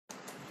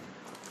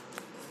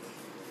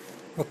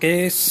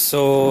Okay,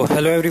 so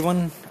hello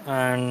everyone,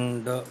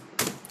 and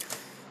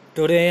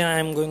today I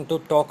am going to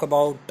talk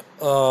about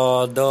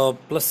the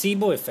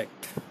placebo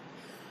effect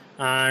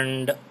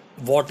and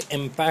what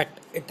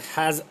impact it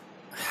has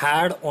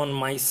had on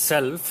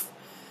myself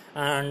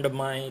and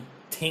my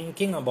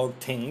thinking about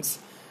things,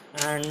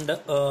 and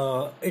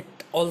it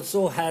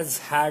also has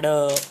had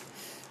a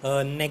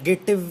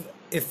negative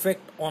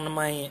effect on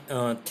my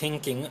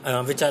thinking,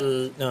 which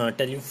I'll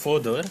tell you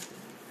further.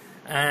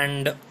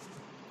 And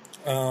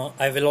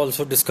I will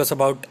also discuss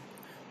about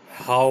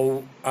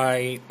how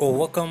I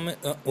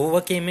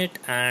overcame it,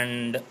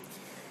 and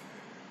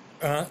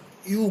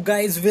you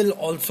guys will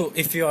also,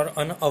 if you are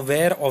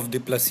unaware of the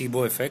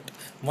placebo effect,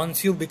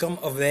 once you become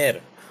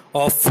aware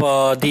of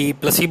the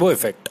placebo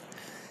effect,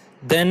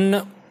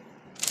 then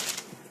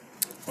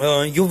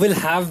you will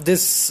have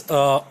this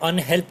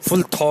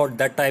unhelpful thought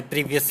that I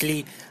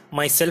previously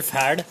myself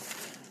had,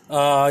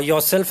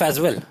 yourself as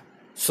well.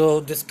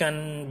 So this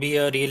can be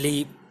a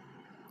really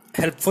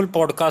helpful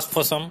podcast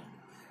for some.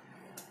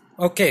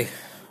 Okay,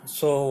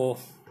 so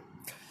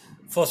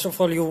first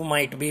of all, you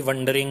might be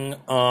wondering,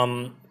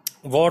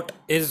 what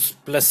is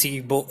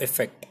placebo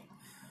effect?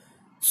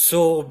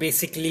 So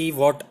basically,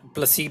 what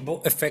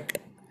placebo effect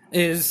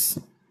is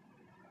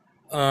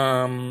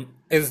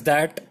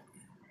that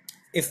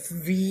if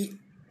we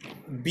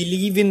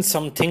believe in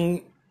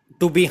something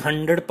to be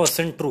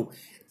 100% true,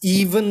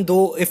 even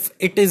though if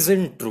it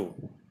isn't true,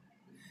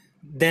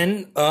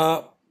 then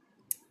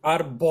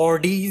our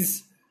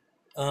bodies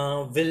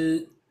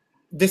will,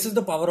 this is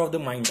the power of the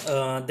mind,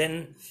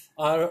 then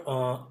our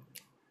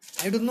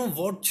I don't know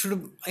what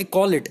should I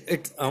call it,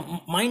 it's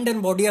mind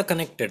and body are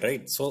connected,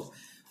 right? So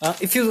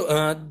if you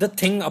the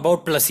thing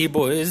about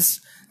placebo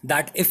is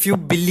that if you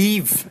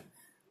believe,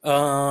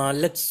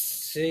 let's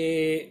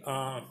say,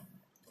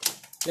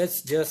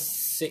 let's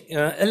just say,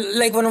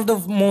 like one of the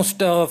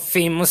most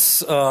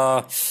famous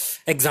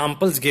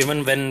examples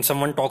given when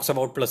someone talks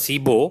about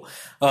placebo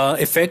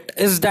effect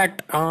is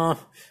that,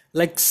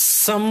 like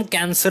some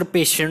cancer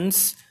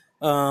patients,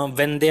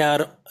 when they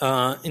are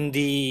in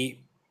the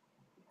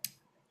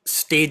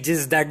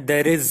stages that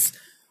there is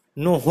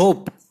no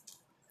hope,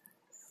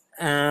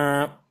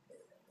 uh,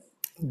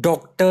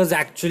 doctors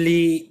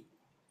actually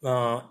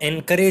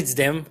encourage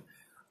them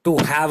to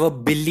have a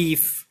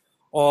belief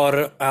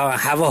or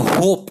have a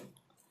hope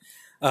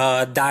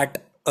that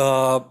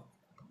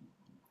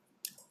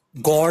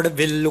God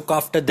will look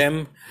after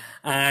them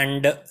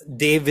and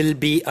they will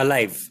be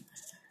alive.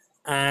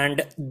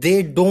 And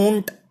they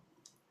don't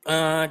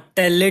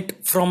tell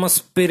it from a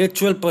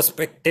spiritual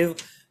perspective,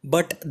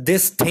 but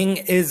this thing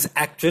is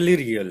actually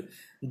real.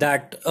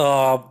 That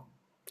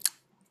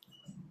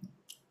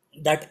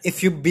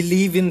if you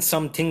believe in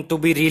something to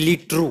be really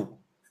true,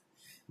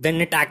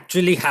 then it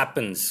actually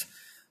happens.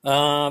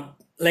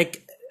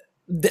 Like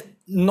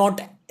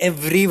not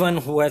everyone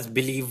who has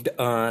believed,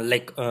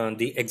 like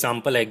the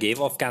example I gave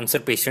of cancer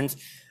patients,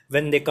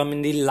 when they come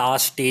in the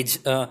last stage,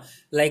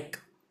 like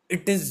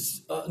it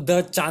is,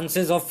 the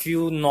chances of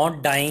you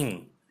not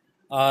dying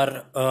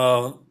are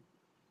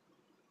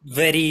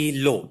very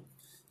low.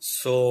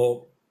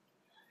 So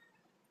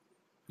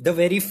the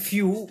very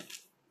few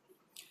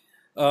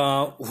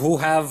who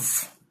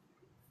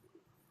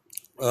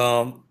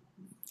um,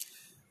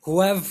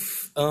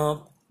 have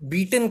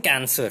beaten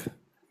cancer,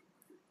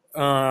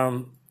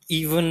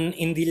 even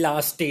in the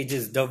last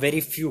stages, the very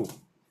few,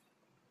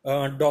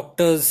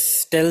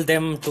 doctors tell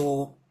them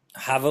to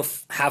have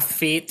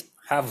faith,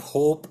 have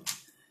hope,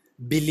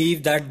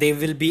 believe that they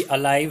will be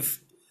alive,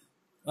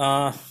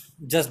 uh,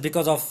 just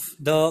because of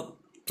the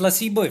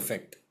placebo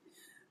effect,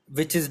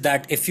 which is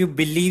that if you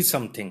believe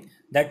something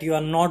that you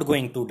are not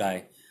going to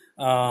die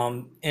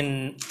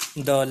in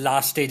the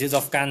last stages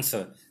of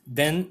cancer,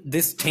 then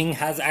this thing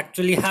has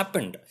actually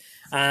happened.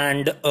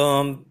 And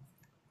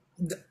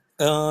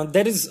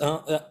there is,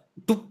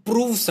 to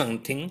prove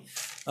something,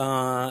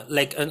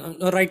 like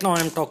right now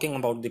I'm talking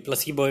about the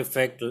placebo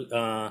effect,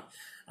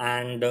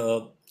 and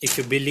if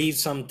you believe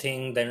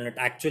something then it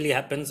actually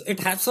happens.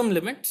 It has some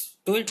limits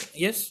to it,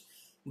 yes,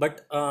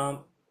 but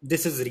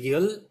this is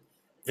real,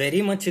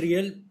 very much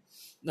real.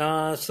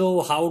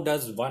 So how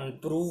does one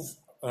prove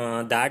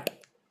that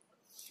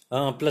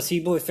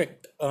placebo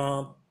effect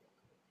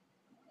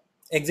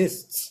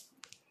exists?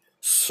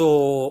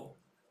 So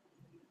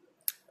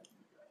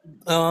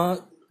uh,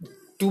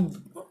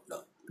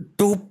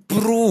 to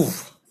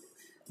prove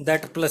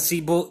that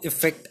placebo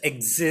effect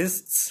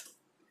exists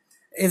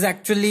is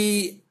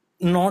actually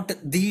not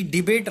the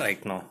debate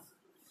right now.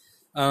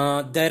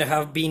 There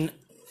have been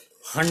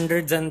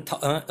hundreds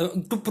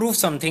to prove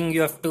something,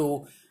 you have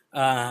to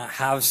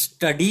have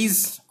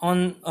studies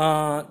on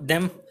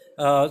them.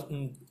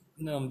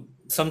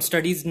 Some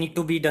studies need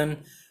to be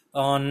done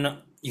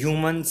on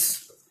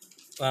humans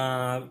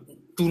to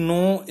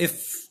know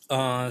if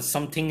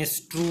something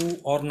is true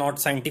or not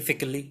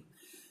scientifically.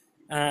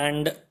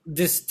 And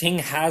this thing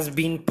has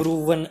been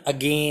proven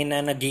again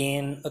and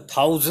again,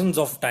 thousands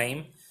of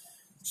times.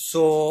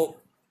 So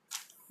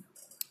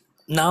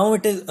now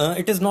it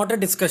is not a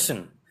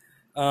discussion.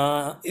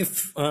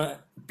 if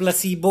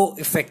placebo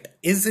effect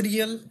is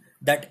real,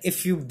 that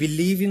if you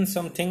believe in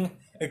something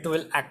it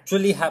will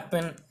actually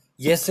happen.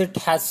 Yes, it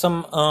has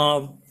some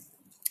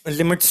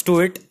limits to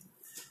it,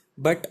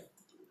 but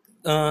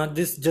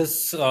this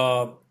just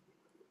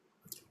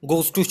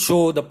goes to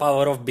show the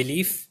power of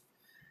belief.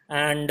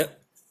 And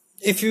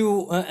if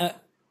you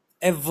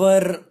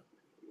ever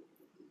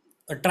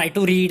try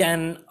to read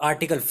an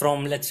article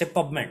from, let's say,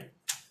 PubMed,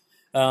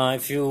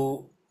 if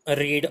you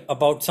read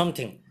about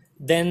something,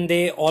 then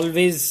they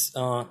always,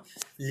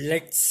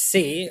 let's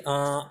say,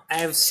 I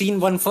have seen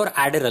one for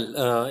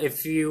Adderall.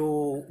 If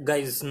you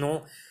guys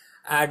know,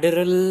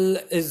 Adderall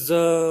is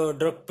a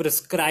drug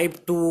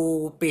prescribed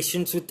to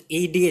patients with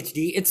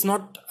ADHD. It's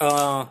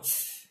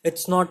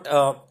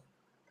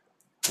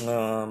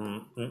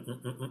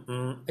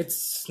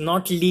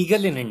not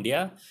legal in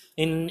India.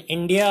 In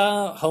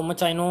India, how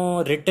much I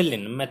know,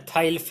 Ritalin,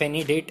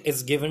 methylphenidate,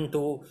 is given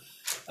to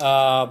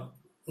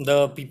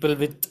the people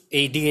with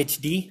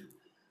ADHD,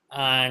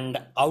 and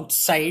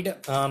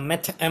outside,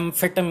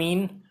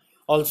 methamphetamine,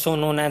 also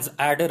known as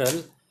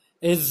Adderall,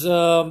 is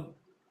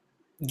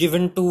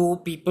given to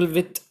people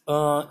with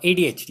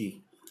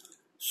ADHD.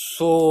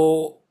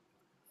 So,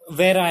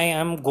 where I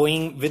am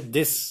going with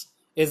this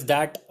is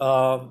that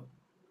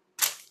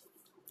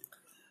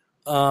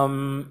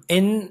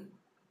in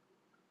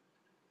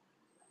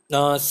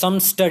some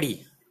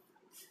study,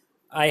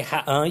 I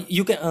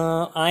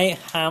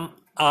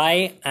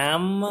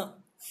am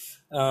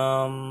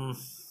um,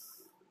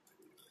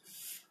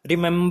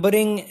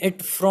 remembering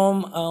it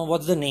from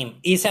what's the name?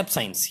 ASAP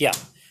Science. Yeah,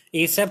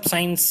 ASAP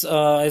Science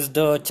is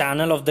the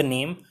channel of the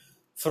name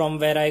from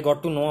where I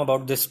got to know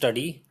about this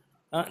study.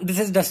 This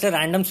is just a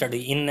random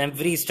study. In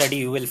every study,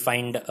 you will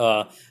find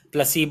the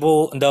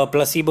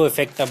placebo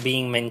effect of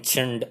being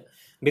mentioned,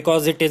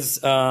 because it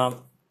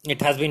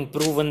has been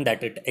proven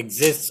that it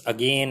exists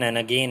again and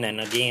again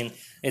and again.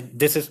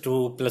 This is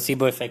true.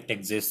 Placebo effect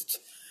exists.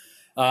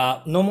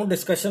 No more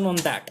discussion on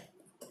that.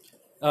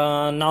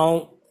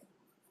 Now,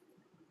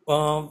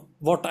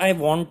 what I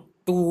want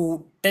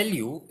to tell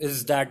you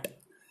is that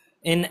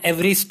in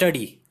every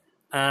study,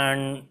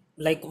 and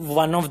like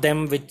one of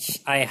them which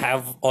I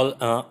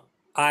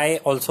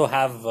also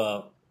have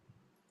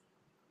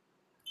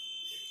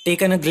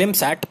taken a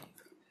glimpse at,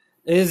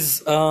 is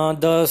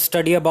the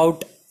study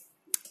about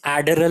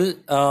Adderall,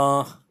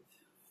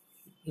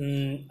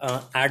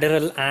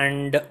 Adderall,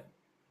 and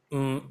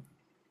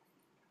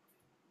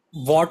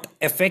what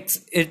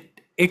effects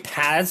it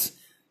has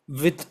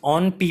with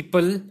on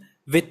people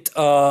with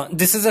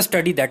this is a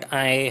study that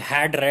I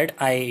had read.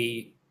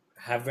 I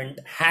haven't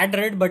had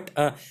read, but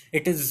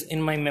it is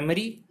in my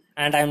memory,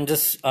 and I'm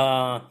just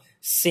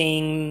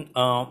saying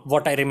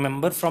what I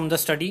remember from the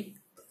study.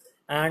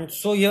 And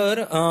so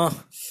here,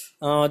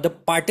 the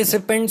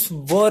participants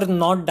were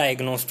not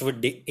diagnosed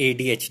with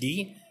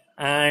ADHD,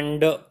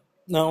 and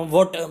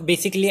what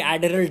basically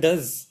Adderall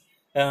does,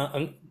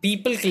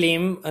 people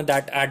claim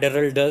that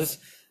Adderall does,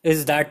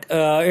 is that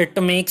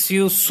it makes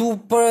you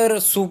super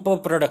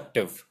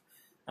productive.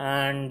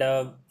 And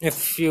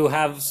if you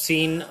have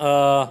seen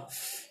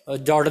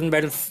Jordan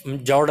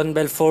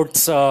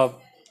Belfort's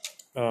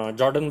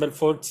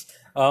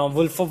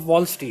Wolf of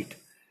Wall Street,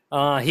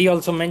 he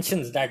also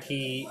mentions that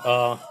he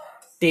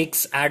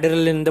takes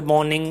Adderall in the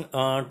morning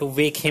to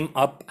wake him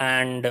up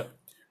and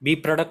be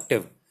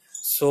productive.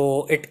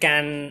 So it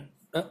can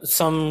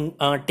some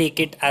take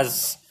it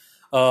as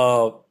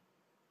some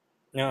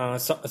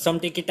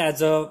take it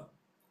as a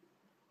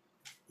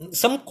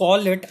some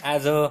call it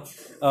as a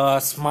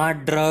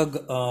smart drug,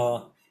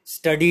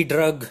 study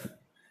drug,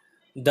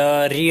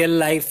 the real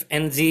life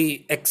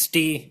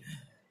NZXT.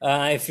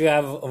 If you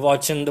have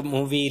watched the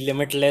movie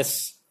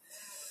Limitless.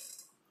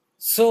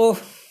 So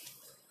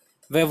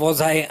where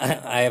was I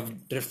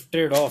have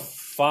drifted off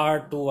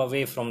far too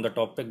away from the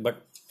topic,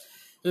 but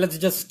let's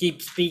just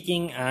keep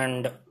speaking,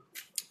 and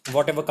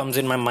whatever comes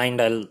in my mind,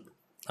 I'll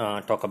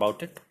talk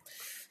about it.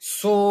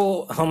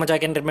 So, how much I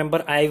can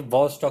remember, I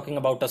was talking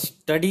about a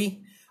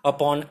study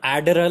upon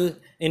Adderall,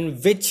 in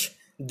which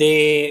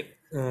they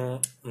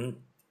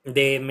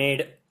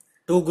made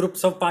two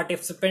groups of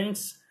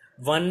participants.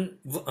 One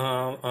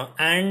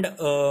and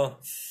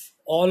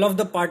all of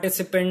the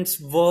participants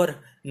were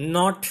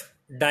not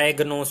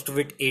diagnosed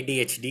with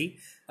ADHD.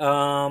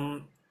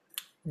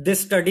 This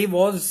study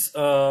was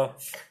the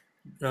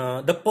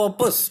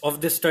purpose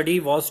of this study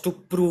was to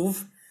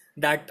prove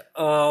that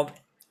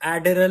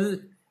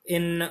Adderall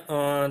in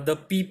the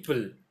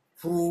people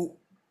who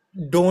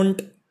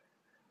don't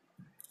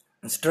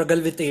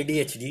struggle with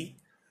ADHD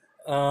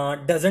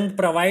doesn't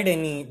provide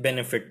any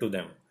benefit to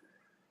them.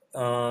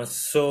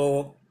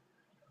 So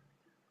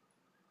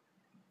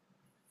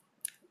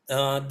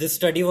this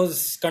study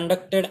was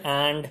conducted,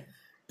 and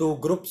two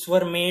groups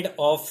were made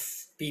of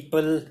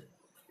people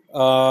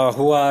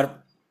who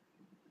are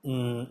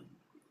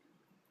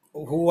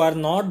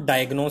not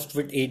diagnosed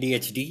with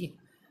ADHD,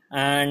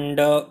 and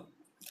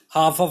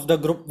half of the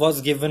group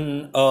was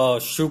given a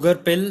sugar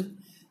pill,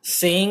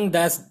 saying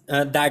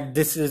that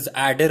this is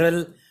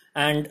Adderall,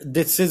 and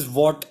this is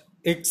what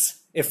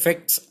its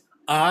effects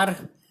are,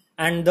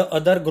 and the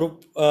other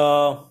group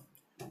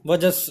were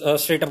just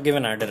straight up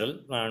given Adderall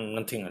and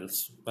nothing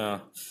else.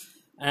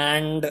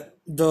 And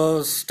the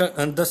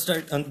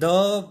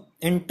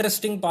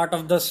interesting part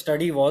of the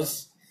study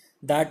was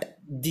that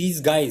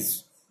these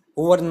guys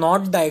who were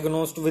not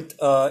diagnosed with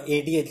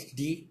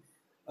ADHD,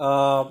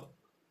 uh,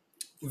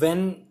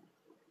 when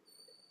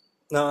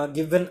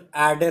given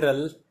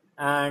Adderall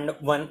and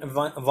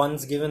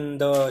once given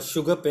the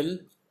sugar pill,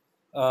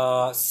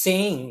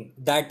 saying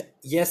that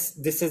yes,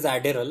 this is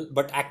Adderall,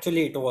 but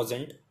actually it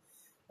wasn't.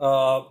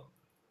 Uh,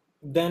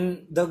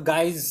 then the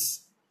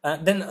guys,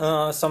 then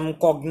some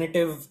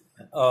cognitive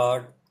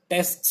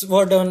tests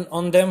were done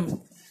on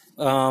them,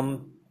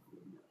 um,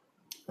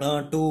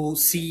 to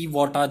see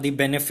what are the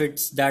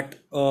benefits that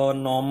a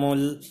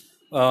normal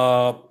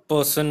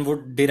person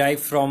would derive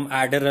from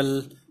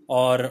Adderall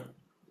or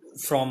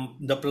from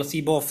the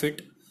placebo of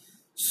it.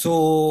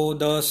 So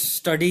the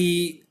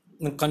study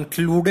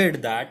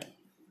concluded that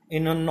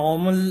in a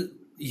normal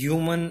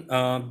human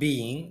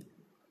being,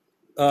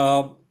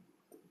 uh,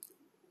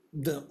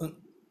 the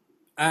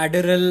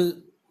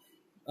Adderall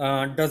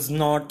does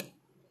not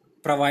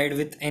provide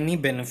with any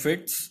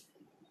benefits,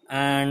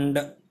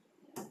 and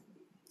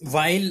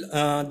while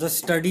the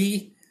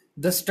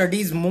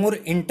study's more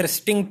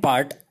interesting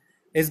part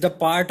is the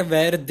part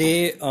where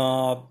they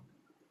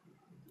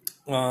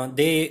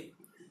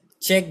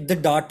check the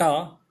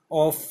data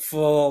of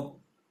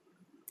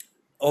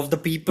the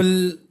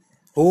people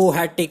who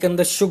had taken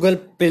the sugar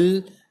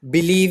pill,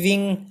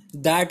 believing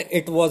that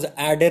it was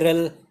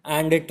Adderall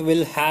and it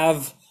will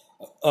have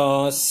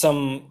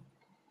some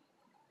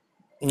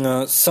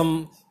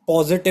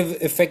positive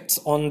effects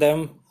on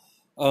them.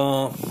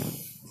 Uh,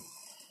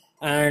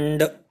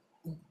 and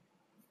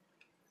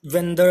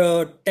when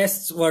the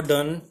tests were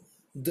done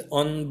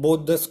on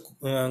both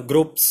the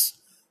groups,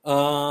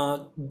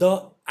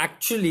 the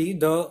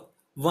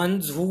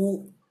ones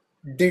who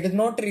did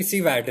not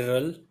receive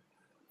Adderall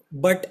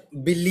but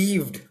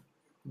believed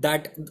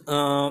that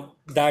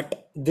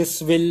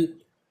this will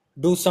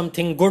do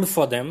something good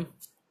for them,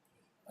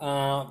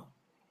 uh,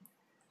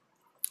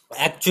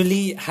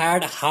 actually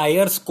had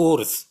higher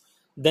scores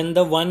than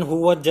the one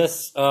who were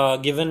just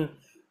given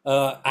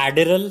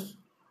Adderall,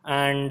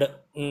 and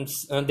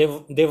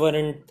they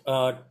weren't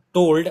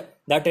told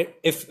that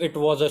if it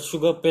was a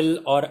sugar pill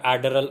or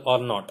Adderall or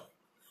not.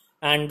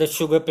 And the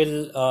sugar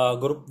pill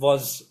group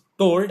was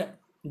told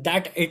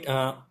that it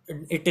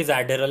is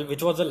Adderall,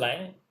 which was a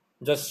lie,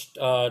 just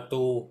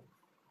to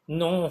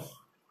know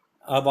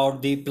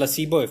about the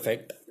placebo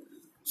effect.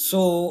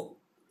 So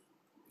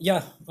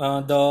yeah,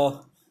 the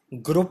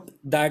group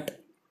that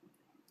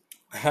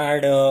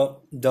had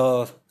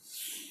the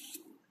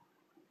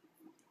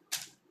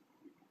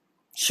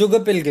sugar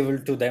pill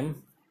given to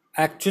them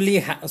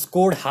actually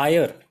scored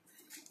higher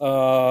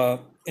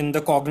in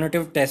the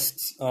cognitive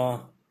tests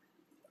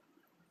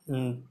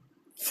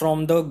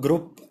from the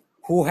group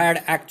who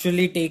had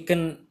actually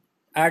taken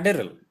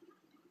Adderall.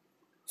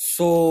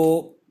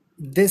 So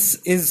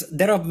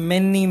there are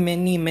many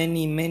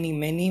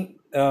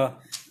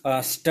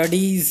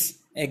studies,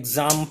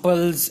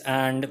 examples,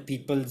 and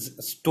people's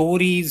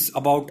stories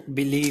about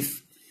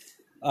belief,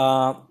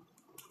 uh,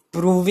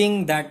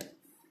 proving that,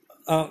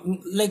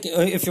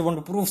 if you want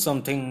to prove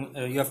something,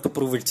 you have to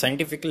prove it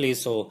scientifically.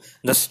 So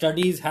the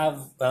studies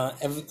have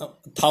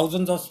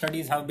thousands of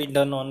studies have been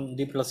done on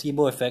the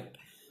placebo effect,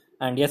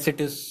 and yes,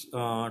 it is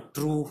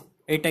true,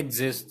 it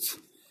exists.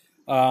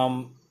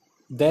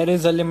 There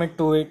is a limit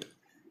to it.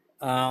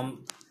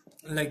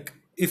 Like,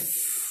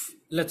 if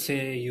let's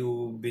say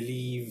you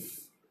believe,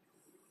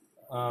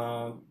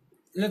 uh,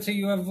 let's say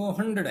you have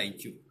 100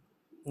 IQ,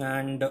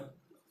 and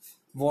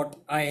what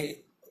I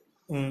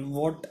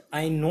what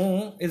I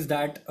know is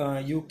that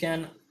you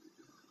can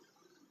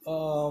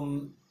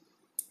um,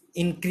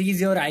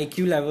 increase your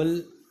IQ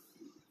level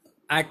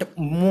at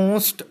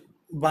most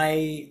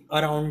by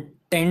around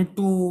 10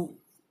 to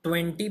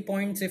 20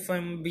 points, if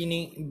I'm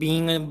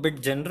being a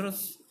bit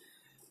generous.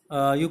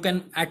 You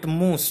can at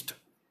most,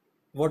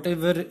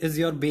 whatever is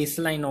your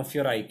baseline of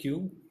your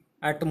IQ,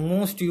 at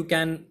most you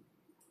can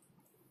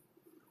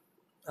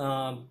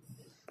uh,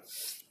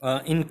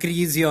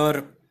 increase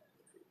your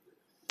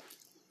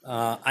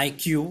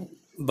IQ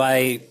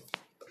by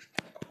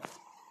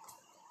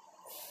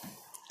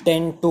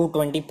 10 to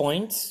 20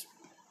 points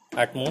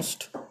at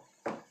most.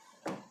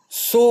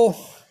 So,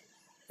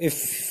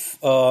 if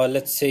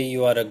let's say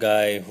you are a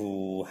guy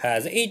who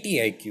has 80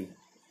 IQ,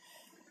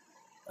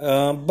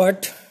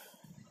 but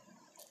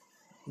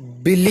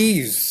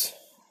believes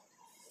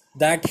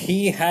that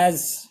he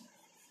has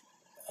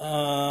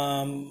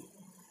um,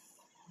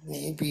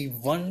 maybe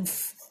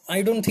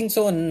I don't think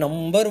so. A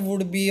number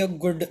would be a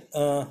good,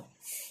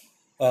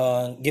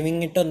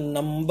 giving it a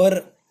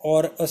number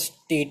or a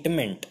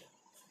statement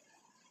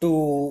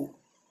to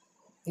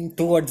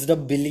towards the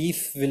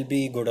belief will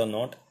be good or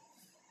not.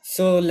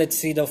 So let's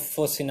see the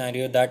first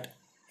scenario, that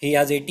he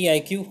has 80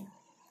 IQ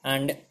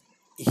and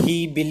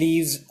he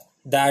believes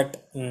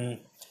that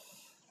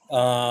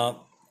uh,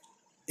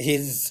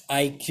 his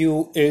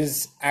IQ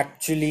is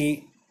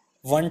actually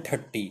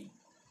 130.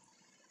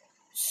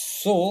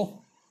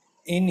 So,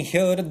 in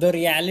here, the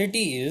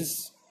reality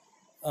is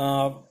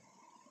uh,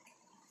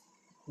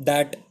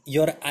 that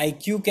your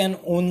IQ can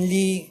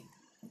only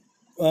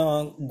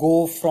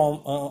go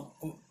from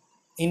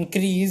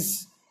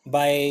increase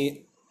by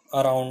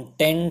around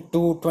 10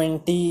 to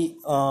 20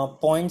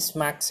 points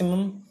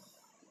maximum.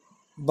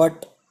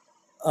 But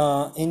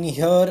in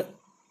here,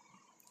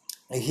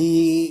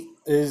 he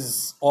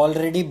is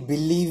already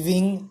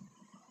believing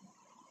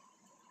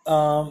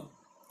um,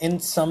 in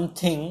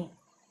something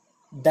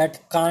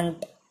that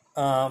can't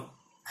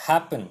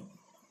happen.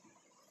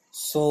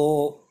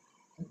 So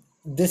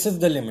this is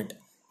the limit.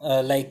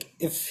 Like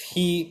if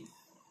he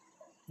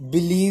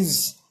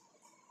believes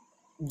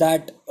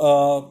that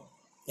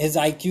his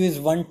IQ is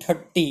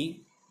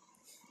 130,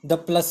 the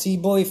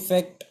placebo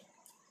effect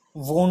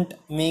won't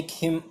make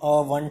him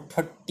a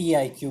 130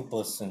 IQ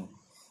person.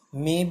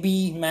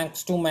 Maybe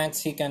max to max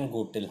he can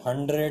go till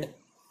 100,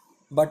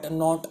 but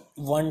not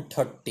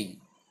 130.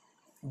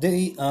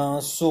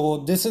 So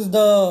this is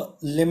the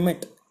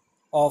limit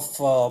of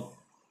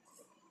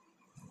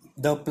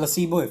the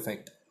placebo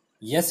effect.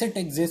 Yes, it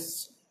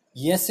exists.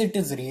 Yes, it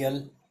is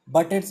real,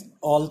 but it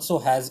also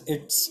has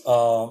its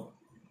mm,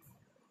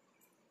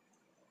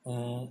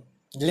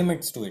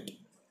 limits to it.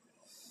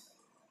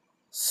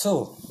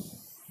 So,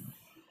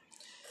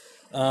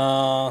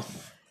 uh,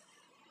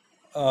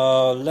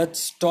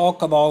 let's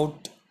talk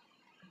about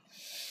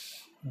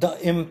the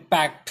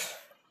impact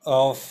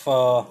of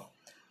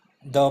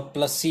the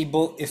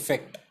placebo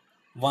effect.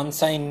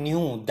 Once I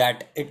knew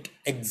that it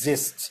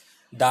exists,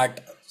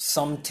 that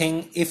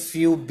something, if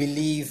you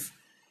believe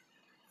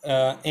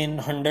in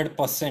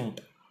 100%,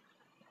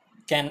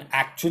 can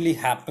actually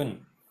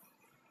happen.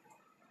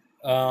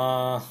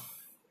 Uh,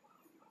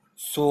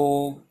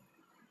 so,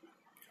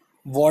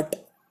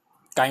 what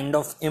kind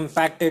of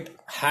impact it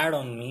had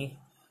on me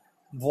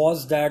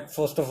was that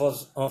first of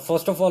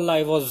all,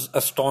 I was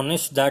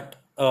astonished that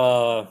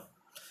there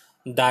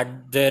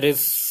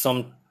is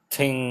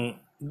something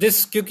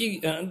this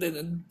क्योंकि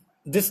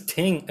this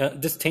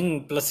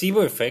thing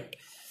placebo effect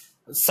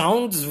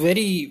sounds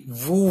very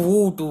woo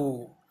woo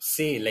to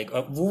say, like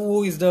woo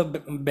woo is the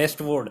best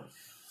word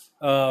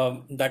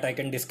that I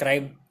can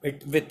describe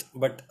it with,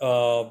 but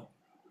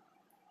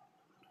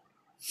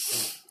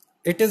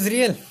it is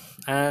real,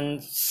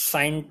 and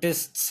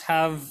scientists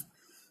have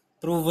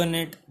proven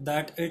it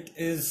that it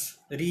is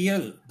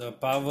real. The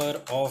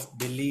power of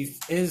belief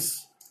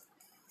is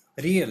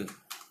real.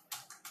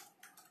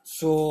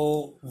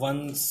 So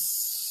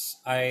once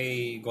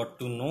I got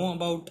to know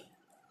about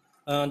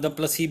the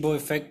placebo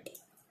effect,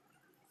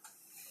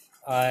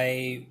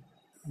 I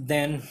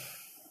then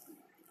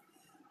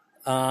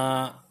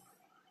uh,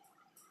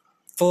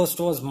 first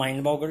was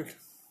mind boggled.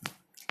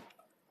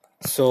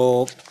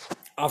 So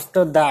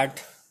after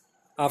that,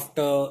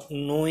 after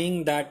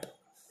knowing that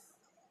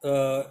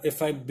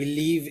if I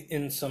believe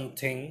in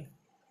something,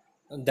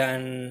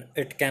 then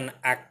it can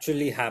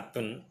actually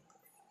happen.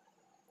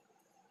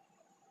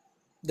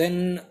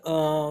 Then,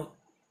 after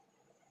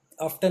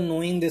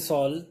knowing this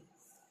all,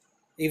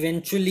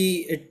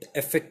 eventually it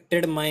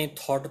affected my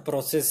thought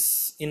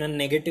process in a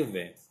negative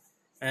way.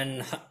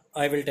 And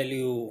I will tell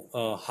you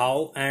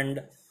how,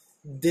 and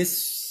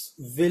this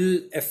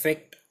will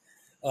affect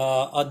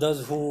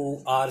others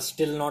who are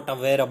still not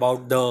aware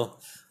about the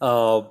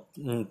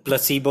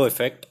placebo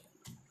effect.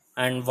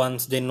 And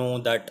once they know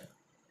that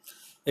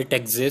it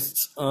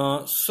exists,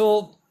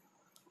 so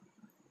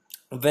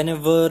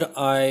whenever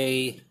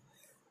I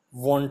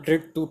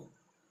wanted to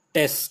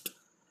test,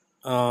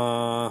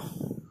 uh,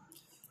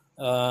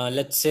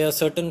 let's say a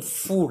certain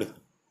food,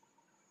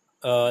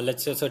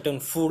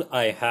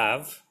 I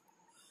have,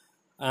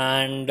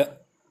 and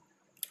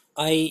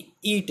I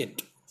eat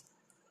it,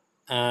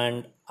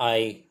 and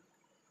I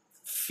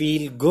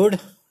feel good.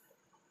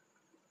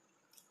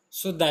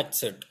 So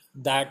that's it.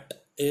 That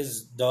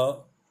is the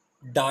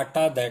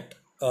data that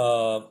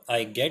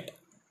I get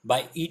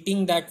by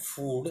eating that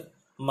food.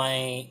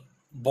 My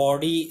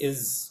body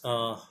is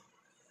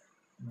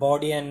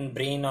body and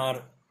brain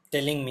are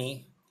telling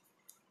me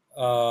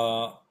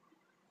uh,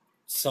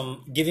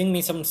 some giving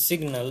me some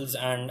signals,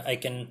 and I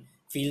can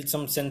feel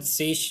some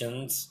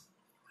sensations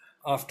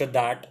after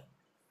that,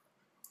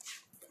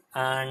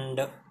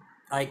 and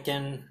I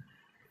can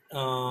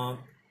uh,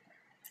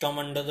 come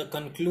under the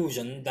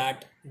conclusion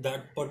that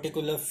that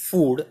particular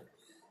food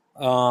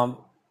um,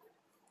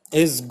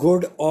 is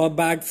good or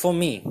bad for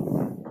me,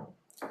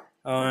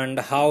 and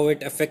how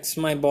it affects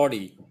my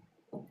body.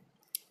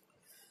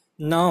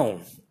 Now,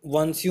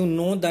 once you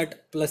know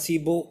that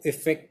placebo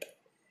effect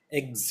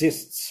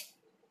exists,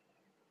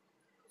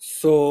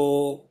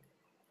 so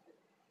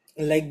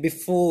like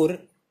before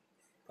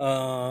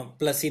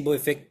placebo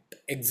effect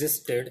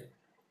existed,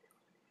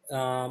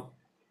 uh,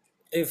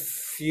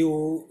 if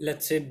you,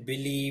 let's say,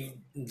 believe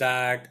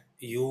that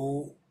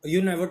you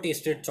never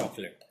tasted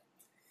chocolate,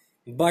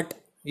 but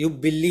you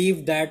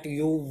believe that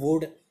you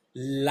would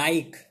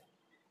like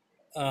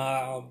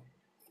uh,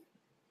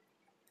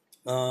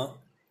 uh,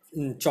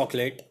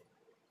 chocolate,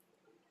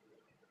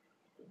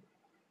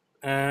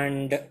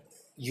 and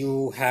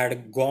you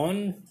had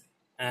gone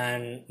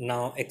and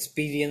now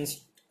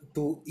experienced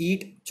to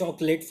eat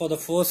chocolate for the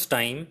first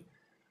time,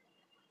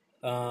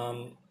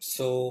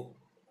 so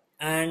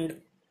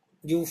and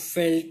you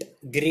felt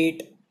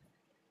great,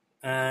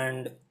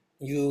 and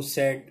you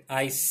said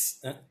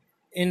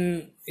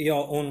in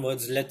your own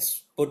words,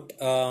 let's put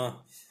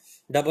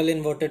double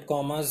inverted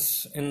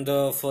commas in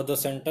the further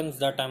sentence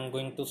that I'm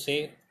going to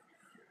say.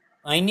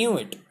 I knew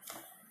it.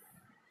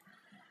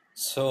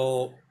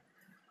 So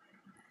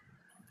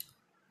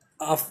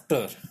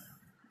after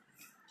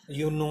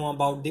you know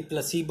about the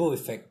placebo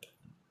effect,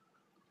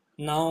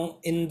 now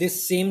in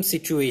this same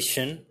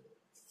situation,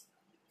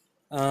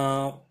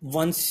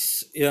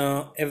 once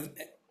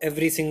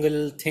every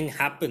single thing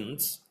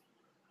happens,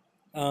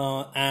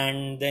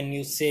 and then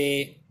you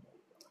say,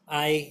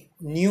 I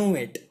knew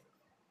it.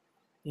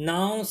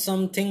 Now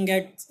some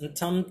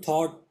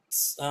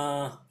thoughts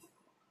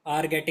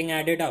are getting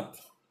added up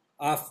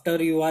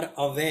after you are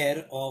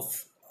aware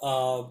of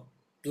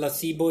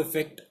placebo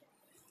effect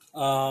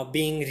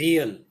being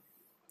real.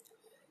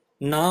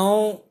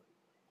 Now,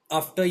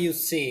 after you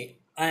say,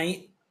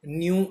 I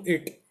knew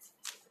it,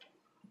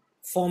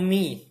 for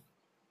me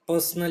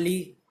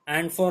personally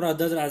and for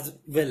others as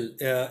well,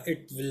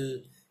 it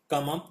will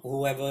come up,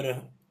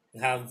 whoever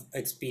have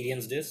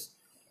experienced this,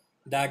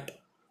 that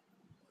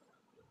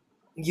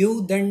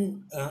you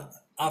then,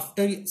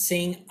 after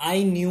saying,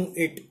 I knew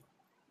it,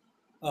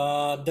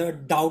 the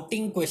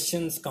doubting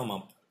questions come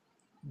up,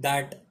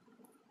 that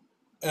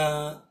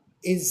uh,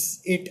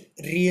 is it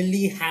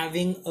really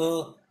having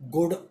a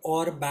good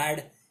or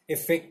bad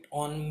effect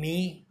on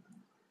me,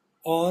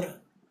 or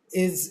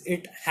is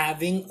it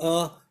having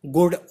a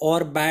good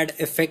or bad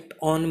effect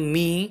on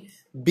me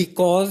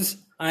because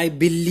I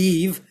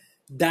believe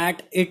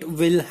that it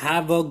will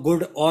have a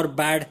good or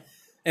bad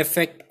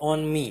effect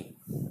on me?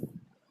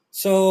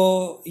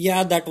 So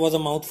yeah, that was a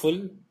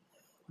mouthful,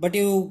 but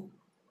you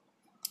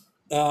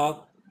uh,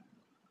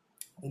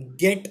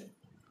 get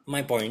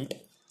my point,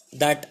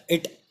 that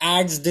it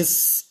adds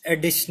this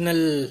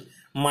additional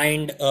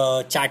mind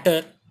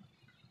chatter,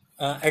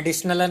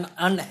 additional and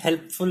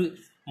unhelpful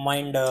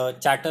mind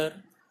chatter,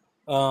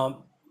 uh,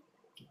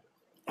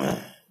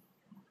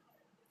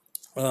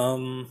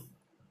 um,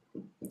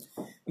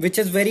 which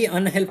is very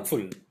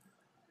unhelpful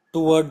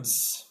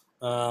towards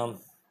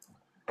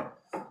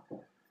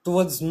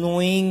towards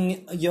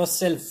knowing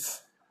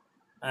yourself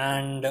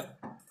and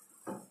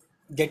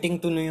getting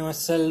to know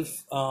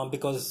yourself,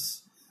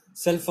 because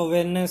self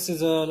awareness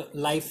is a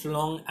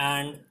lifelong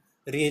and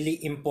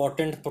really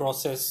important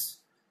process.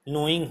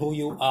 Knowing who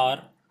you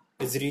are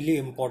is really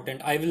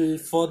important. I will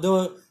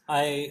further,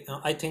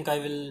 I think I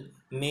will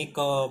make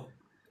a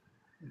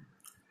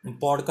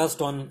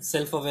podcast on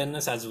self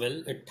awareness as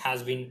well. It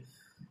has been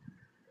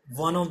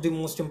one of the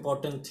most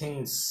important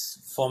things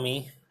for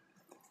me.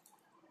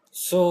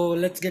 So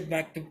let's get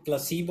back to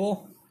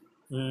placebo.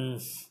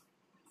 Mm,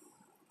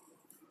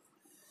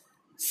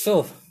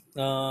 so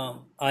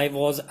I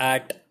was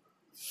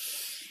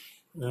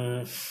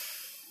mm,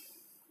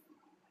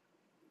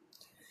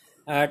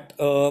 at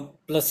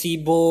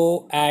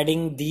placebo,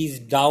 adding these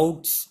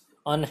doubts,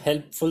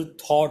 unhelpful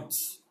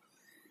thoughts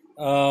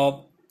uh,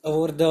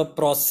 over the uh,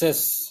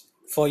 process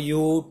for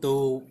you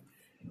to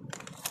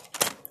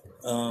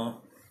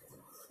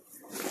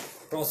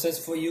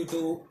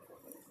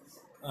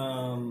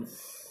um,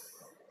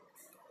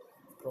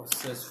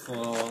 process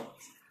for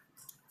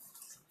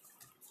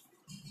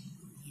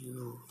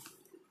you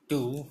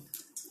to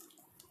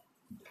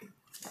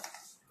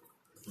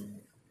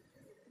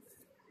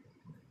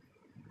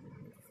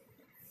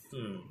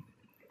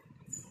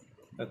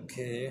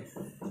okay.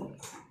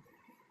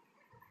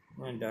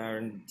 My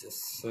dad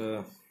just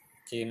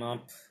came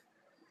up,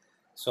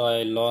 so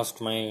I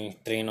lost my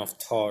train of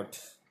thought.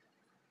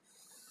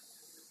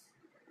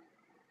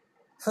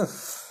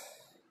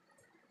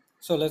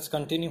 So let's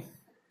continue.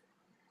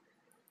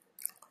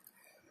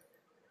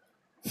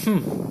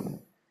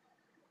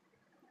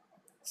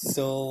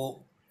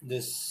 So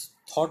this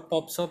thought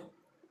pops up,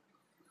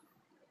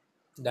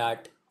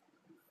 that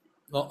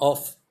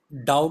of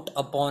doubt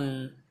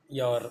upon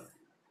your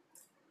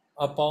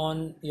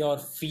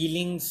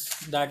feelings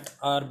that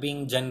are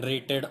being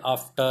generated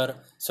after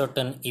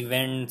certain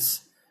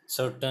events,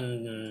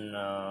 certain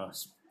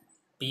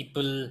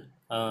people,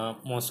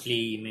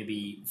 mostly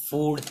maybe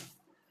food.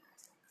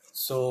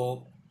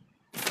 So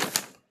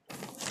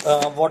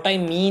what I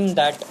mean,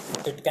 that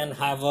it can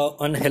have a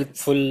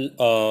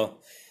unhelpful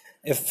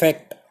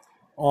effect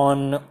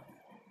on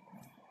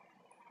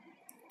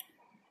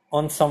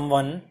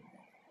someone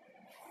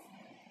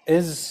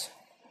is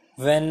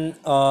when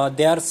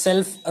they are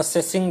self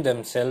assessing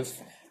themselves,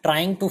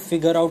 trying to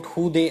figure out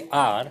who they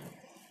are,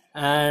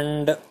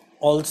 and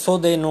also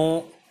they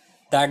know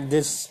that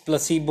this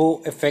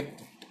placebo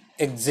effect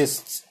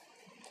exists.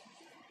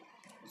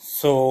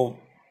 So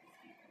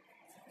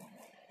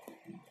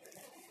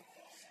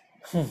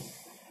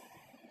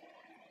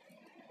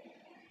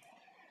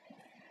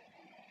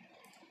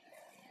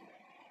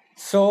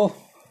So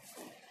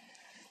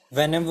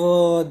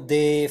whenever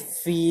they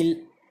feel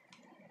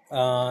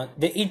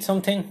they eat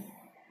something,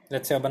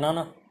 let's say a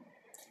banana,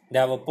 they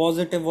have a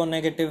positive or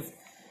negative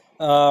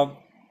uh,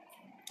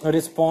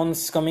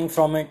 response coming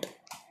from it.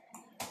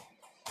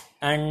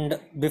 And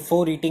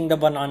before eating the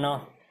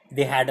banana,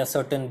 they had a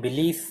certain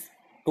belief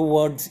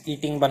towards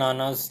eating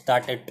bananas,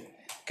 that it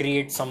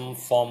creates some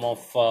form of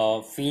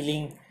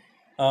feeling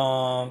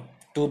uh,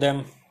 to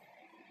them.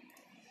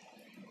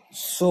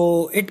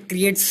 So it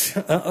creates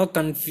a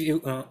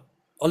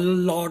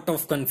lot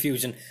of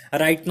confusion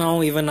right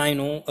now. Even I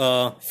know,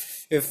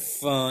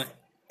 if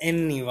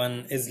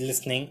anyone is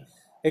listening,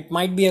 it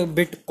might be a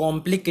bit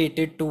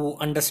complicated to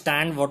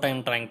understand what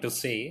I'm trying to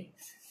say.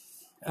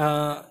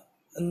 uh,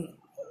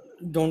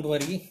 don't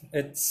worry,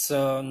 it's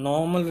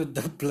normal with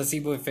the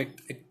placebo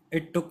effect.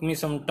 It took me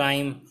some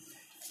time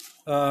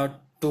uh,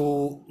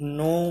 to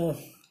know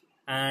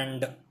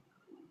and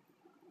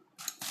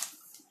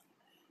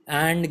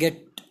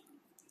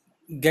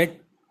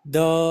get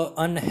the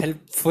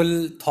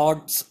unhelpful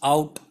thoughts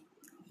out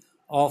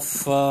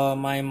of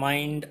my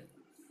mind,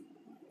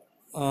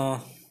 uh,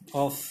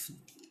 of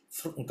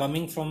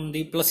coming from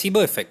the placebo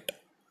effect.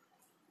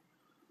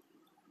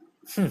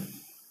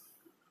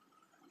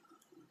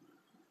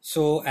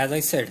 So as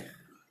I said,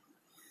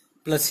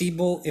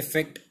 placebo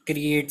effect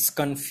creates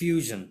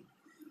confusion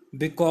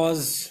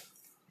because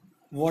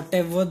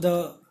whatever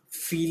the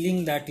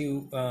feeling that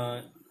you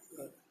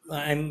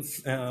i'm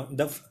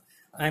the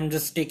I'm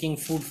just taking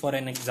food for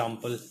an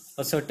example.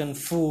 A certain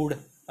food,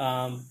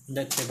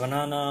 let's say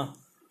banana,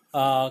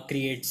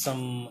 creates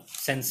some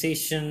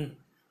sensation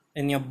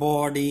in your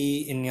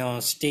body, in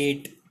your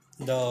state,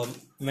 the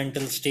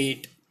mental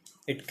state.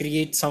 It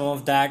creates some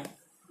of that.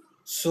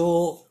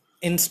 So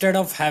instead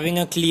of having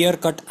a clear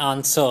cut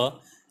answer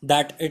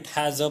that it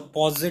has a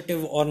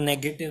positive or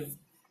negative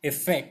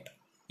effect,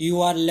 you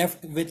are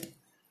left with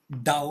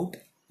doubt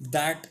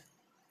that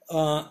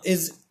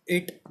is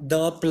it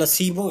the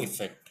placebo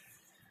effect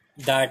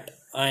that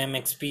I am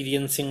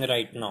experiencing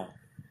right now.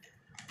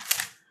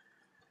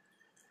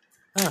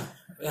 Huh.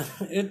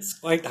 It's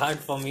quite hard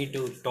for me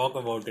to talk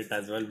about it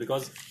as well,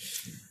 because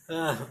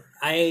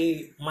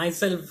I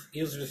myself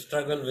used to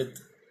struggle with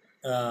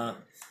uh,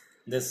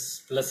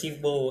 this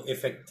placebo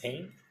effect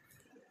thing,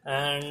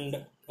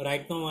 and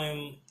right now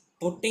I'm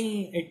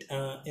putting it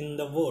in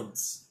the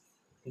words.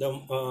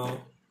 The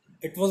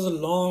It was a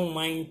long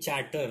mind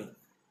chatter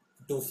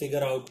to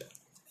figure out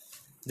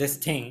this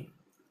thing.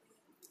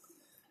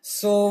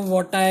 So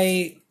what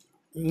I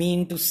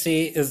mean to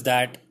say is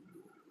that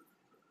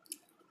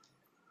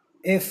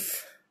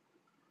if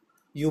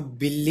you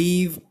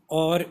believe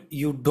or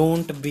you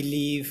don't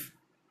believe,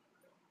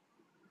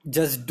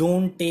 just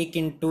don't take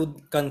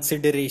into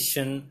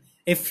consideration.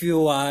 If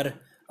you are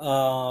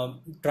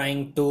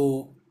trying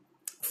to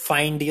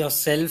find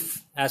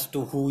yourself as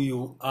to who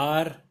you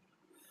are,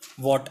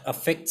 what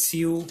affects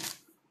you,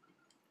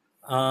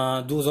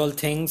 those all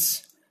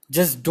things,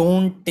 just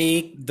don't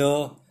take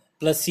the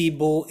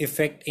placebo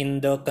effect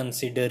in the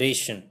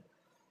consideration.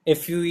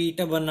 If you eat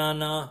a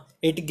banana,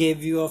 it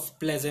gave you a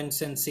pleasant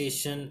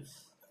sensation,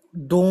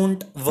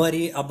 don't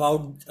worry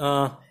about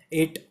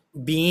it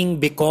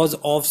being because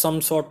of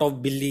some sort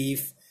of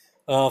belief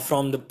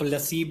from the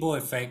placebo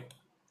effect.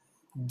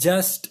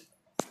 Just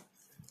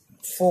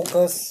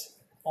focus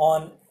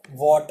on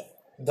what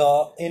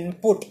the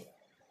input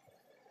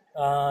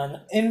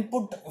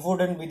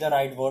wouldn't be the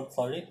right word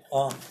for it.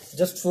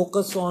 Just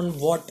focus on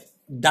what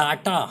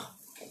data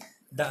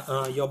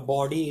your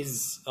body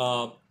is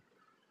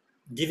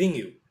giving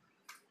you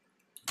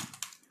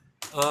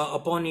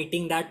upon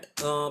eating that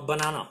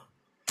banana,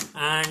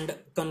 and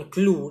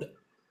conclude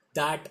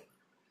that,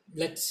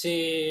 let's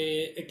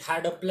say, it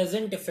had a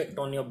pleasant effect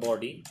on your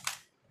body.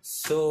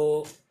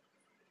 So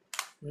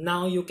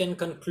now you can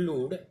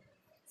conclude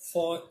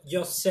for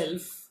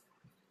yourself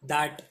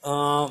that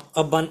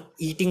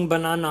eating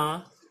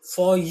banana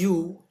for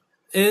you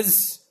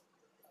is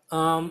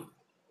um,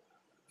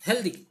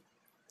 healthy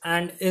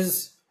and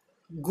is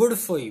good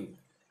for you,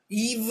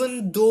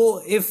 even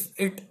though if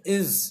it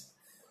is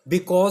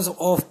because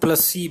of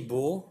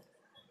placebo.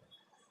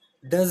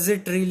 Does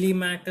it really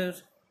matter?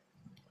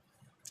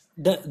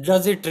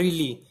 Does it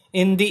really?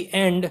 In the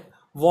end,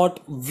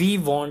 what we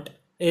want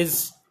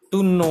is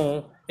to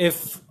know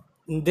if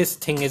this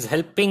thing is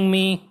helping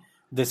me,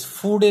 this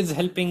food is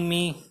helping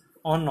me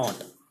or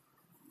not.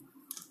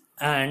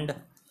 And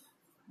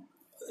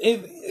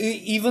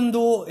even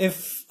though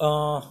if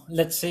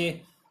let's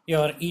say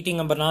you're eating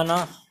a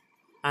banana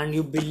and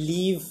you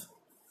believe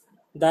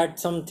that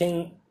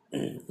something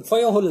for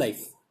your whole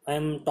life,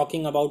 I'm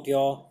talking about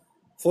your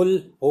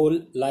full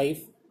whole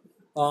life,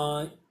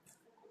 uh,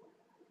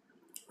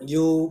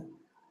 you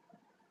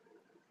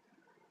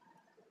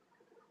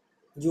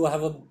you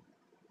have a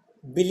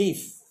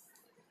belief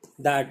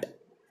that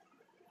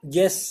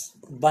yes,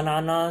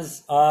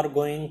 bananas are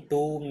going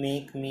to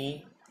make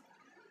me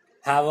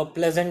have a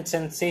pleasant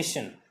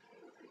sensation.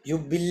 You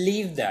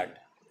believe that,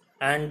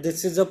 and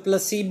this is a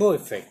placebo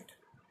effect.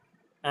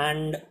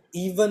 and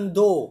even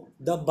though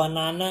the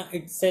banana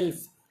itself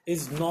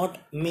is not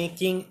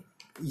making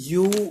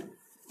you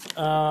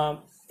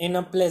in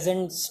a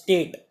pleasant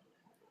state,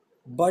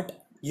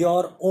 but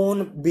your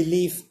own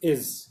belief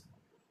is.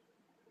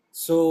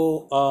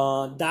 So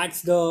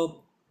that's the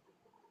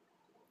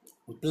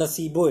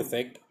placebo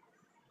effect.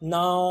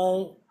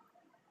 Now,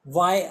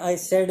 why I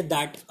said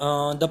that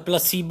the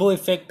placebo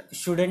effect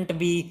shouldn't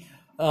be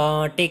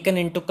taken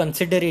into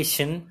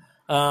consideration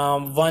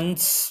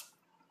once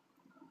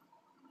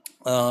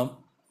uh,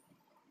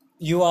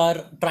 you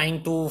are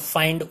trying to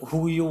find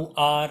who you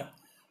are,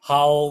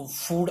 how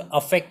food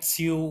affects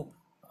you,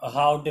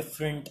 how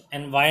different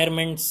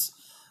environments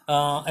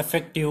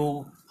affect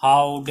you,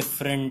 how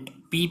different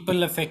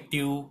people affect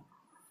you.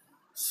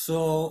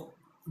 So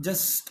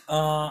just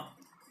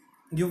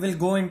you will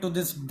go into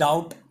this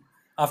doubt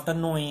after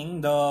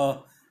knowing the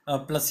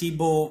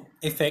placebo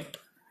effect.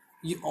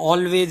 You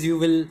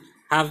will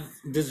have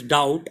this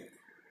doubt.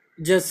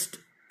 Just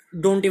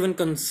don't even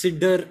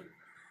consider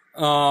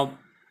uh,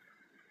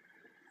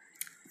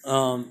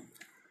 um,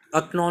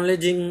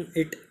 acknowledging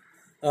it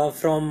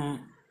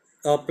from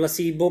a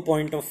placebo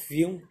point of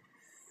view.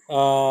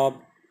 Uh,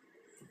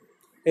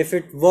 if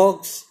it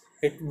works,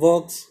 it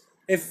works.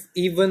 If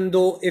even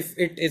though if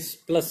it is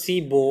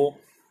placebo,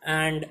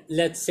 and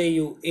let's say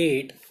you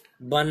ate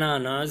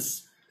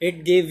bananas,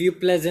 it gave you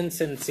pleasant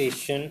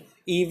sensation,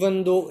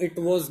 even though it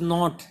was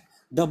not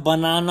the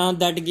banana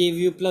that gave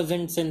you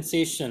pleasant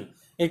sensation,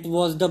 it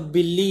was the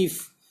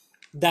belief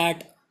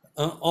that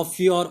of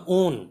your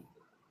own,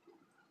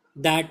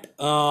 that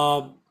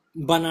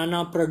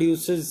banana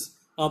produces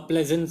a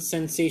pleasant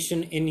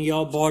sensation in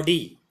your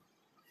body.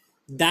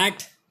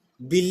 That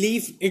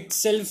belief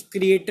itself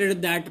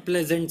created that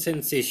pleasant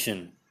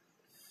sensation.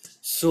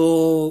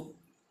 So,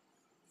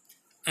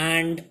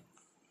 and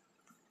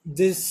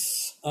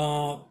this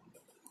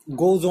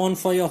goes on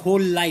for your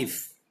whole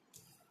life,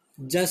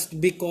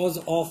 just because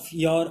of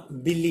your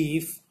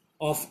belief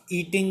of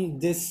eating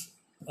this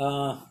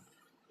uh,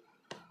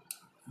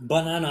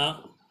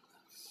 banana,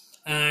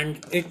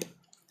 and it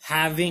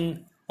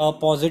having a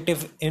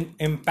positive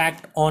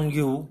impact on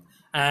you,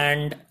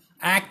 and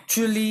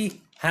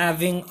actually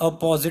having a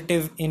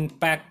positive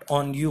impact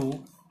on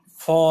you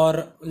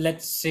for,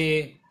 let's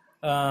say,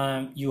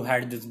 you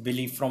had this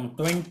belief from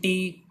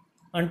 20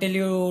 until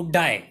you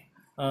die,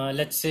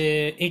 let's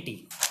say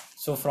 80.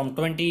 So from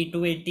 20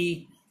 to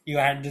 80 you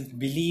had this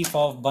belief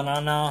of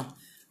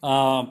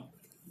uh,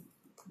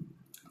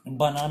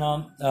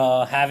 banana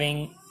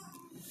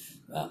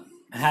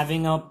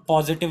having a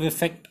positive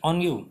effect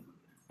on you,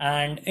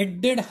 and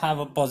it did have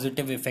a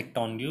positive effect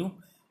on you,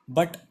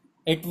 but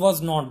it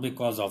was not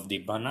because of the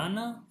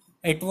banana,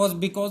 it was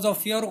because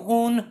of your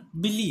own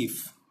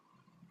belief.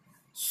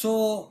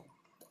 So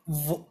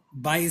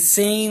by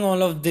saying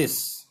all of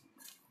this,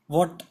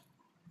 what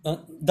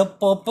the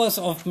purpose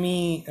of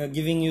me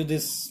giving you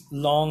this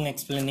long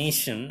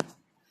explanation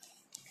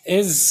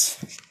is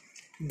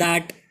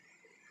that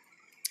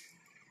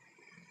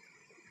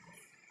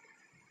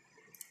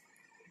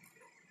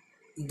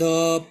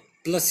the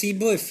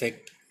placebo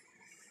effect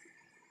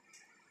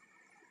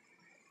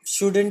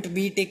shouldn't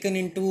be taken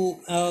into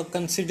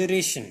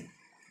consideration,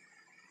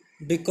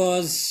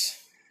 because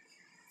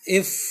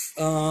if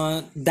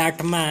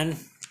that man,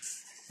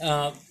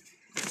 uh,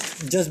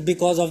 just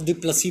because of the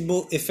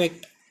placebo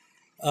effect,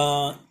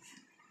 uh,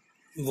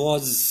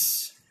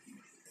 was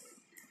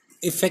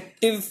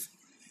effective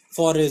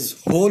for his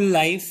whole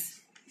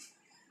life,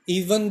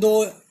 even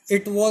though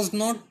it was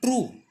not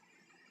true,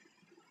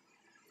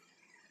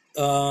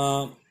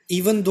 uh,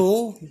 even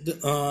though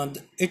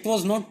it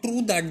was not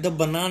true that the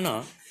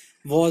banana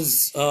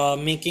was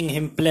making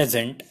him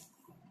pleasant,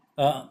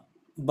 uh,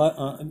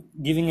 but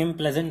giving him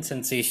pleasant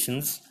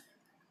sensations,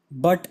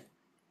 but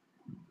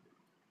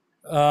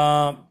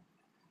uh,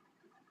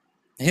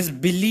 his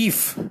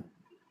belief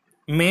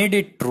made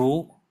it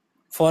true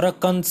for a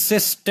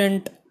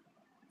consistent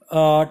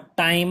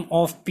time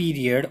of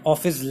period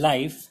of his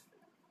life.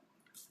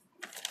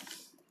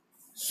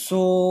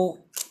 So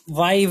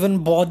why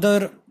even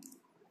bother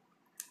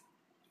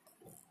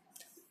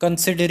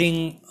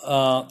considering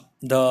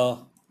the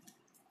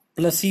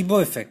placebo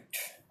effect?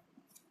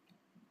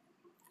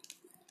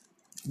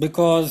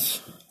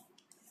 Because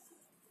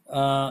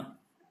uh,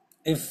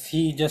 if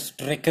he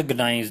just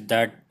recognized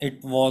that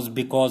it was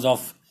because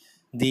of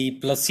the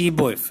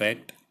placebo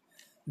effect,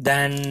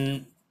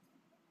 then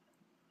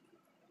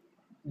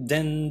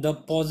the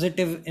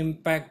positive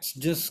impacts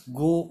just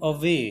go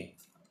away,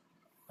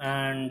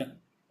 and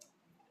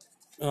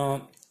uh,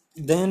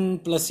 then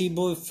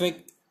placebo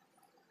effect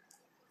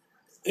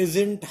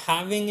isn't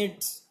having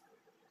its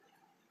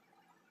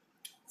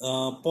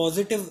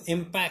positive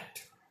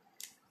impact.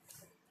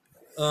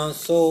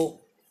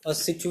 So a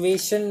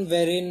situation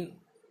wherein,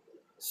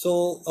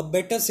 so a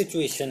better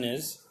situation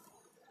is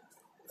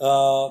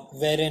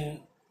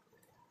wherein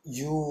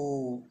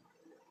you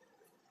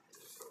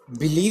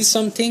believe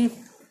something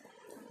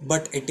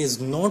but it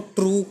is not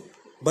true,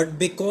 but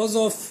because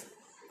of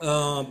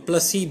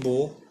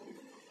placebo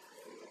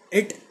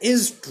it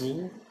is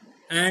true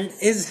and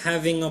is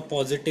having a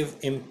positive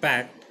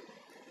impact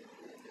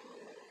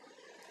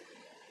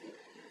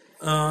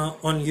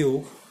on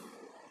you,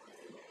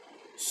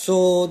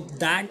 so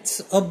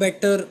that's a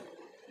better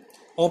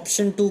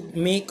option to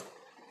make,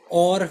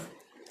 or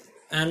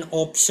an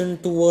option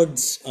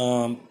towards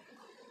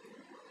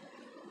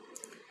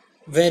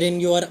wherein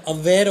you are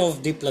aware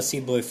of the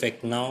placebo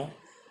effect now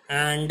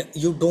and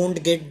you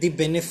don't get the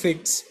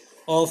benefits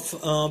of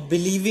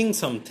believing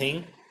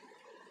something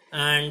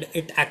and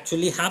it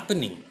actually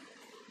happening.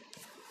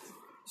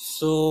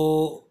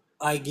 So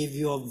I give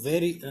you a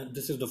very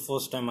this is the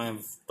first time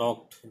I've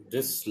talked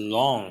this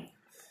long.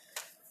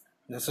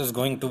 This is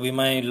going to be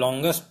my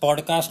longest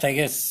podcast, I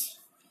guess.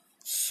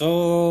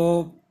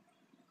 So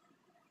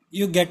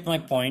you get my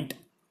point.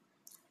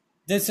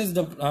 This is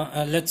the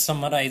let's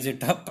summarize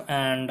it up,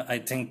 and I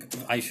think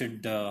I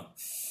should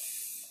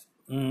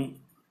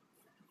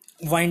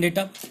wind it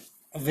up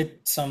with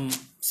some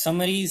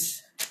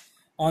summaries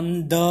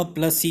on the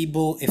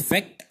placebo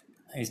effect.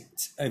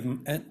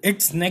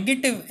 Its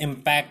negative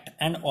impact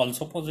and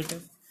also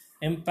positive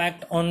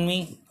impact on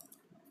me,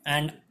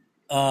 and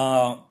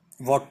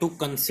what to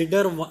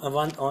consider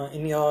one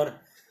in your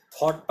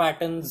thought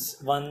patterns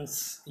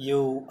once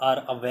you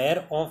are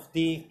aware of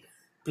the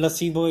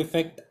placebo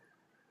effect.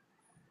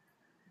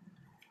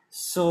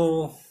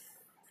 So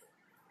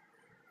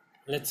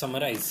let's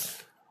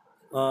summarize.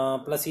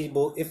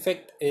 Placebo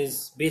effect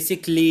is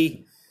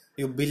basically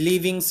you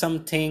believing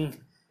something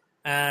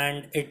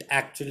and it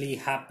actually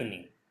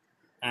happening,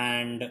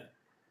 and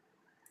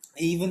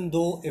even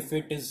though if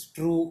it is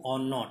true or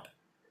not,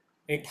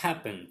 it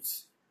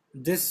happens.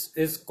 This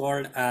is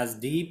called as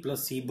the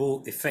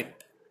placebo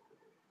effect.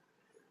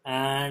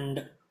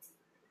 And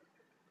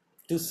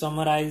to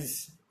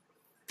summarize,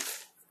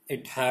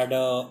 it had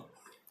a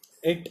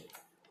it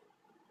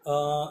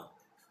uh,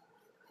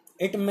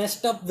 it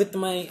messed up with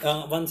my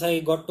once I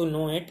got to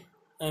know it.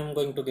 I'm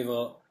going to give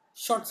a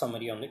short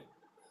summary on it.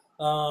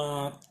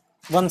 uh,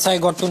 Once I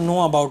got to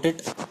know about it,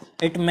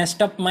 it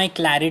messed up my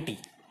clarity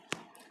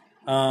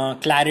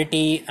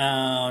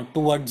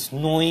towards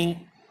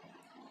knowing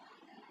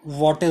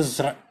what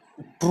is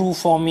true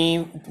for me,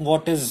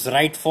 what is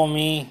right for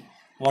me,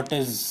 what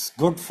is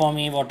good for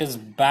me, what is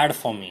bad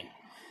for me.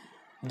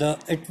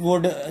 It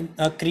would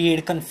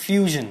create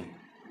confusion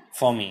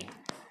for me.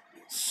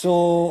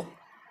 So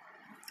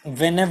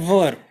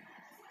whenever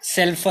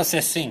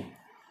self-assessing,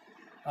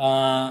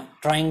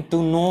 trying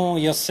to know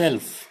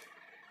yourself,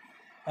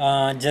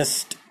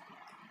 just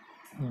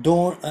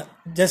don't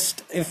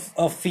just if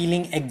a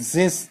feeling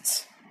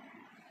exists,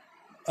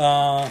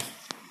 uh,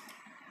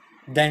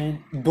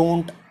 then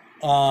don't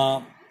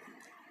uh,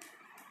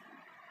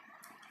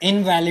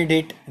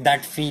 invalidate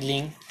that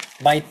feeling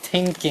by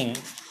thinking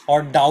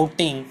or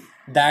doubting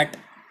that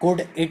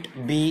could it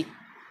be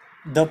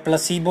the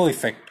placebo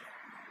effect.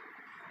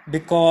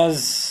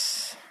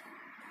 Because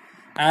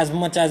as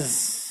much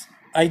as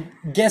I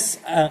guess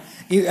I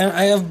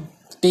have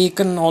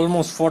taken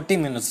almost 40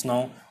 minutes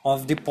now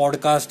of the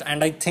podcast,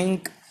 and I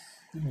think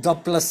the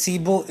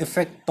placebo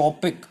effect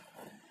topic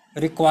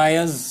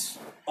requires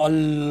a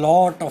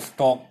lot of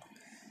talk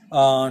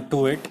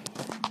to it,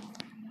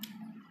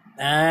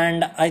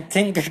 and I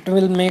think it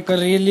will make a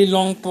really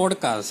long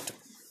podcast.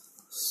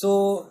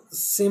 So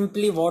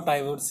simply what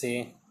I would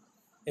say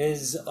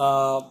is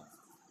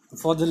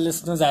for the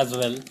listeners as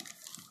well,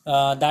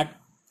 that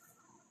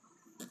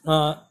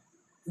uh,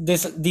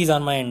 these are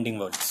my ending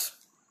words.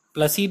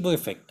 Placebo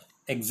effect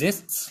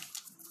exists,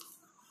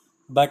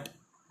 but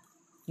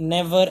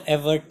never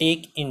ever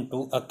take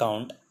into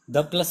account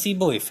the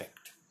placebo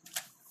effect,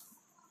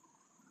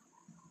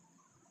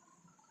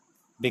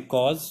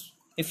 because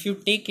if you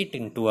take it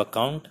into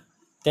account,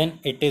 then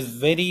it is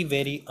very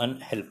very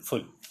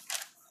unhelpful.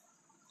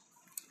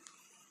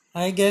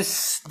 I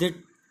guess that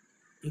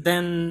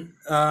then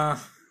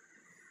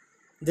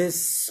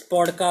this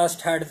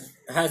podcast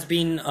has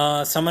been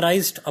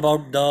summarized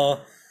about the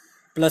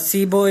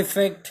placebo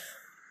effect,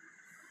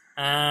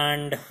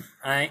 and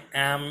I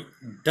am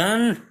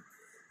done.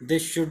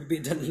 This should be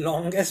the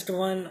longest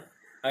one.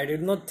 I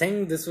did not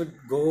think this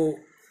would go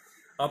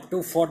up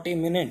to 40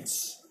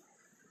 minutes.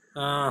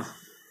 Uh,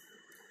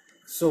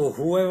 so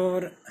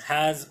whoever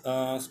has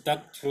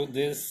stuck through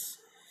this,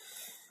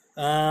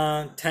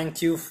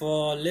 thank you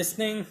for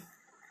listening,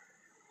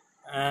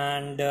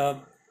 and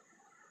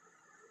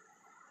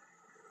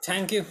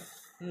thank you.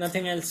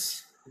 Nothing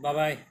else. Bye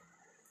bye.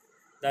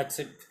 That's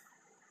it.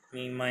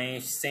 Me, my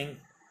sing.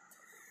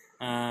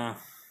 Uh,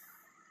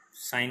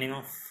 Signing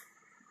off.